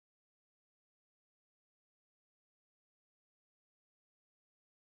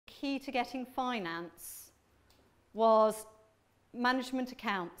key to getting finance was management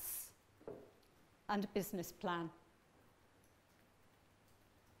accounts and a business plan.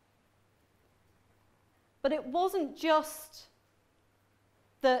 But it wasn't just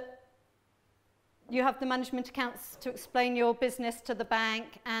that you have the management accounts to explain your business to the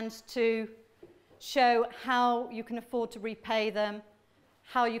bank and to show how you can afford to repay them,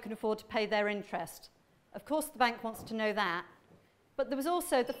 how you can afford to pay their interest. Of course, the bank wants to know that. But there was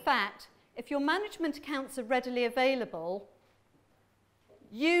also the fact, if your management accounts are readily available,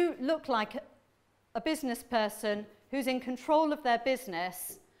 you look like a business person who's in control of their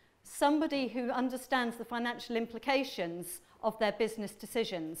business, somebody who understands the financial implications of their business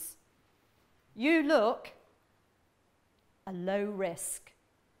decisions. You look a low risk,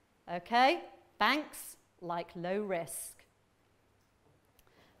 okay? Banks like low risk.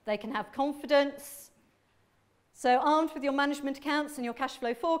 They can have confidence. So armed with your management accounts and your cash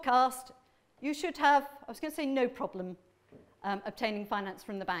flow forecast, you should have, I was going to say no problem obtaining finance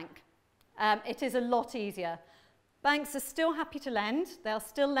from the bank. It is a lot easier. Banks are still happy to lend. They are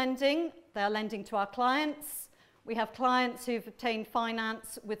still lending. They are lending to our clients. We have clients who've obtained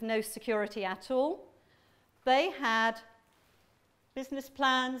finance with no security at all. They had business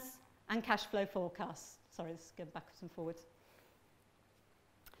plans and cash flow forecasts. Sorry, this is going backwards and forwards.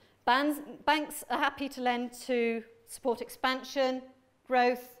 Banks are happy to lend to support expansion,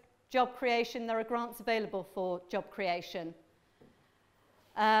 growth, job creation. There are grants available for job creation.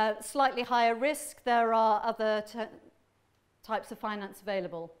 Slightly higher risk, there are other types of finance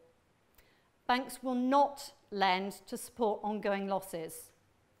available. Banks will not lend to support ongoing losses.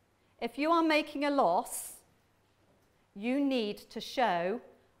 If you are making a loss, you need to show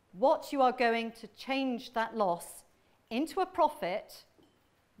what you are going to change that loss into a profit,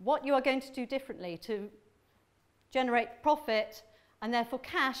 what you are going to do differently to generate profit and therefore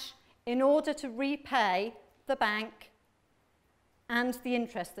cash in order to repay the bank and the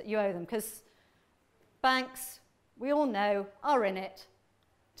interest that you owe them. Because banks, we all know, are in it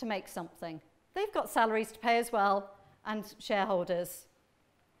to make something. They've got salaries to pay as well and shareholders.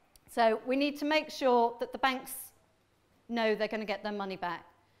 So we need to make sure that the banks know they're going to get their money back.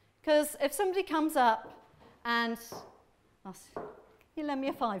 Because if somebody comes up and, you lend me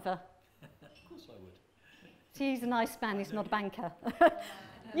a fiver. Of course I would. He's a nice man, he's not a banker.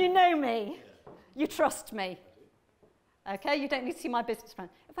 You know me, you trust me. Okay, you don't need to see my business plan.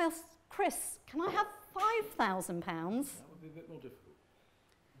 If I ask, Chris, can I have £5,000? That would be a bit more difficult.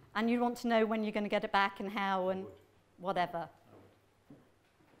 And you want to know when you're going to get it back and how and whatever.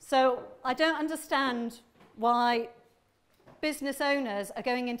 So I don't understand why business owners are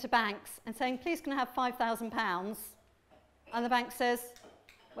going into banks and saying, please can I have £5,000? And the bank says,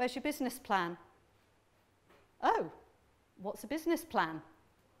 where's your business plan? Oh, what's a business plan?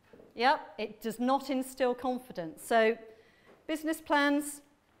 Yep, it does not instill confidence. So business plans,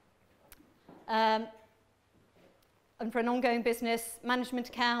 and for an ongoing business, management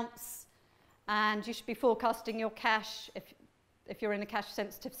accounts, and you should be forecasting your cash if you're in a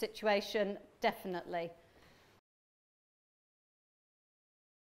cash-sensitive situation, definitely.